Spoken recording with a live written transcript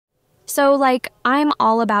I'm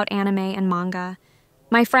all about anime and manga.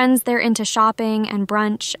 My friends, they're into shopping and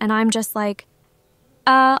brunch, and I'm just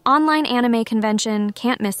online anime convention,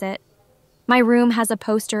 can't miss it. My room has a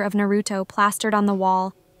poster of Naruto plastered on the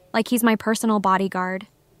wall, like he's my personal bodyguard.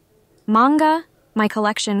 Manga, my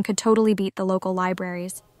collection could totally beat the local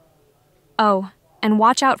libraries. Oh, and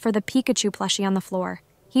watch out for the Pikachu plushie on the floor.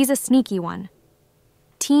 He's a sneaky one.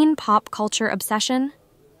 Teen pop culture obsession?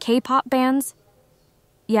 K-pop bands?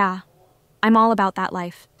 Yeah, I'm all about that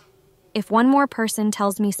life. If one more person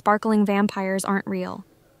tells me sparkling vampires aren't real,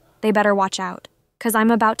 they better watch out, 'cause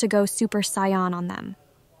I'm about to go Super Saiyan on them.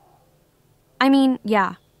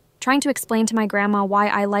 Trying to explain to my grandma why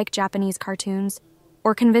I like Japanese cartoons,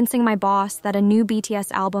 or convincing my boss that a new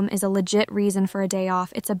BTS album is a legit reason for a day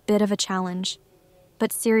off, it's a bit of a challenge.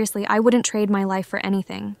 But seriously, I wouldn't trade my life for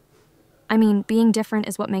anything. Being different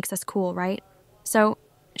is what makes us cool, right? So,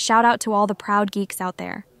 shout out to all the proud geeks out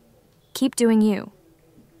there. Keep doing you.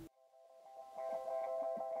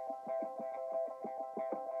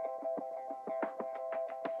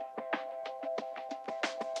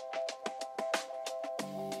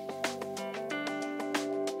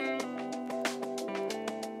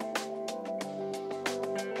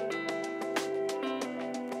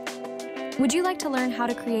 Would you like to learn how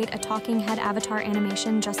to create a talking head avatar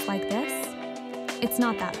animation just like this? It's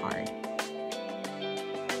not that hard.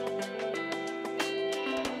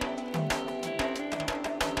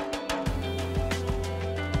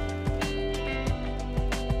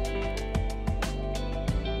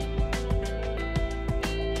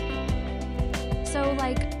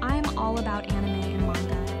 I'm all about anime and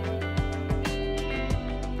manga.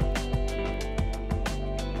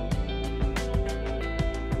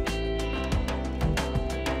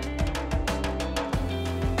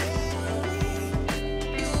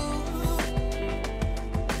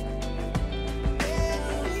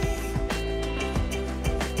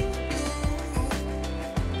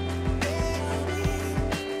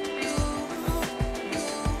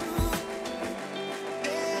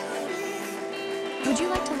 Would you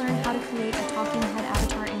like to learn how to create a talking head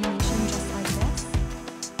avatar animation just like this?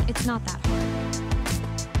 It's not that hard.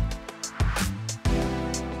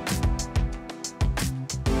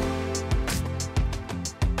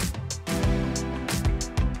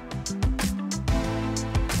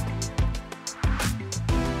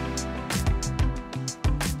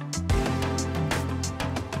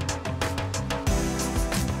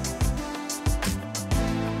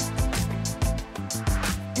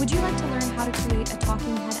 Would you like to learn how to create a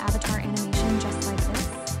talking head avatar animation just like this?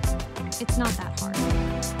 It's not that hard.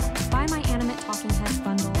 Buy my Animate Talking Heads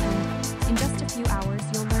bundle, and in just a few hours,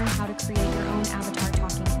 you'll learn how to create your own avatar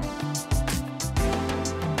talking head.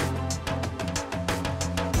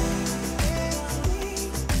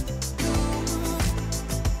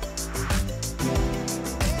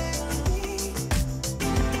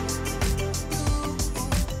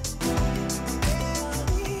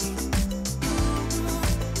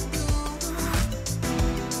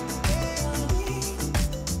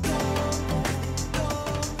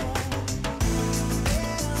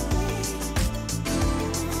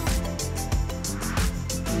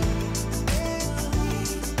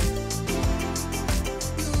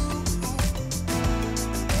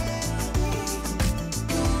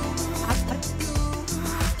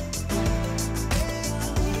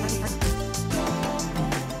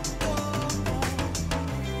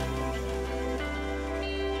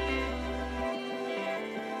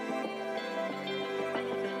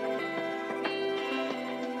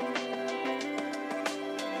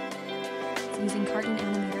 Using Cartoon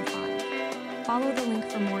Animator 5. Follow the link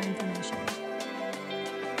for more information.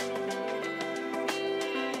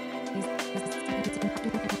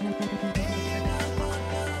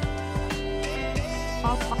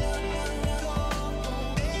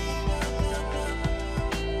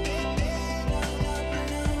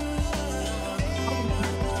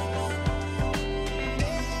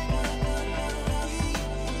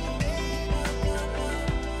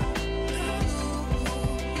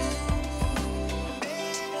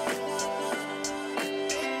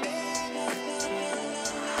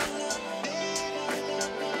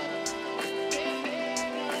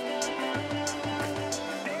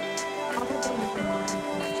 Follow the link for more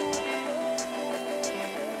information.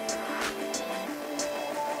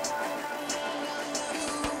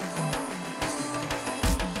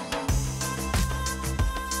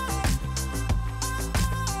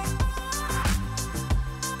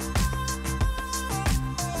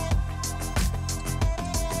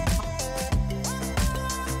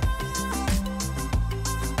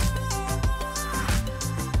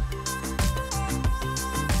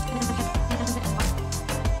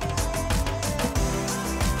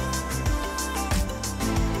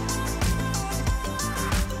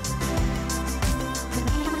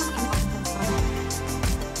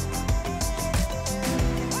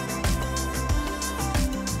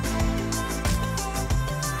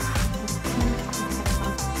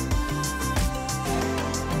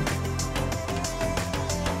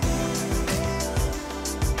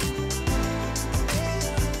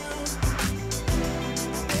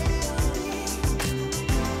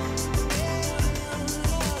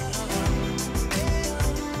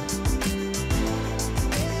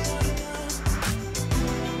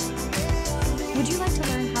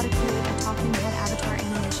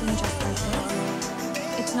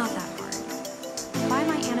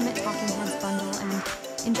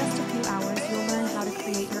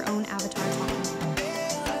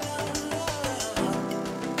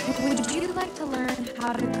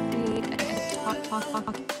 how to create a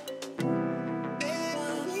talk.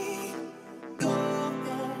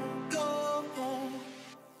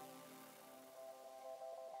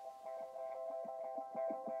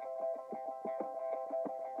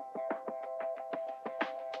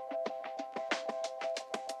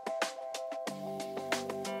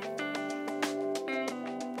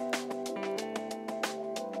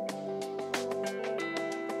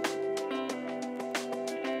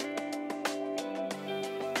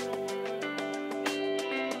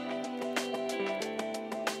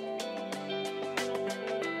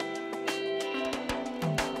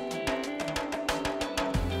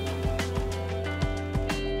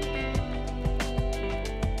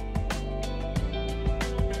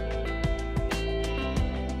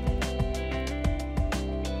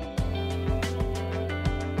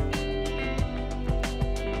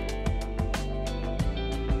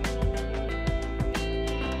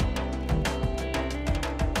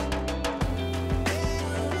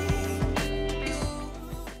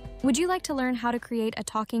 Would you like to learn how to create a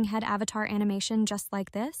talking head avatar animation just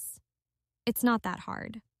like this? It's not that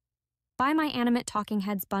hard. Buy my Animate Talking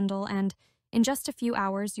Heads bundle and, in just a few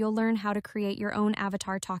hours, you'll learn how to create your own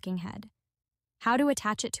avatar talking head, how to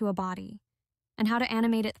attach it to a body, and how to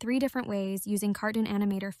animate it 3 different ways using Cartoon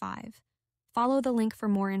Animator 5. Follow the link for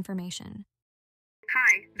more information.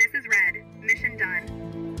 Hi, this is Red. Mission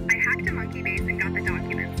done. I hacked a monkey base and got the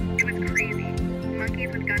documents. It was crazy.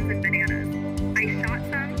 Monkeys with guns and bananas. I shot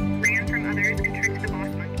some, ran from others, and tricked the boss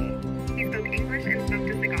monkey. He spoke English and smoked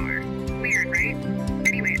a cigar. Weird, right?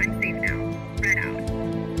 Anyway, I'm safe now. Red out.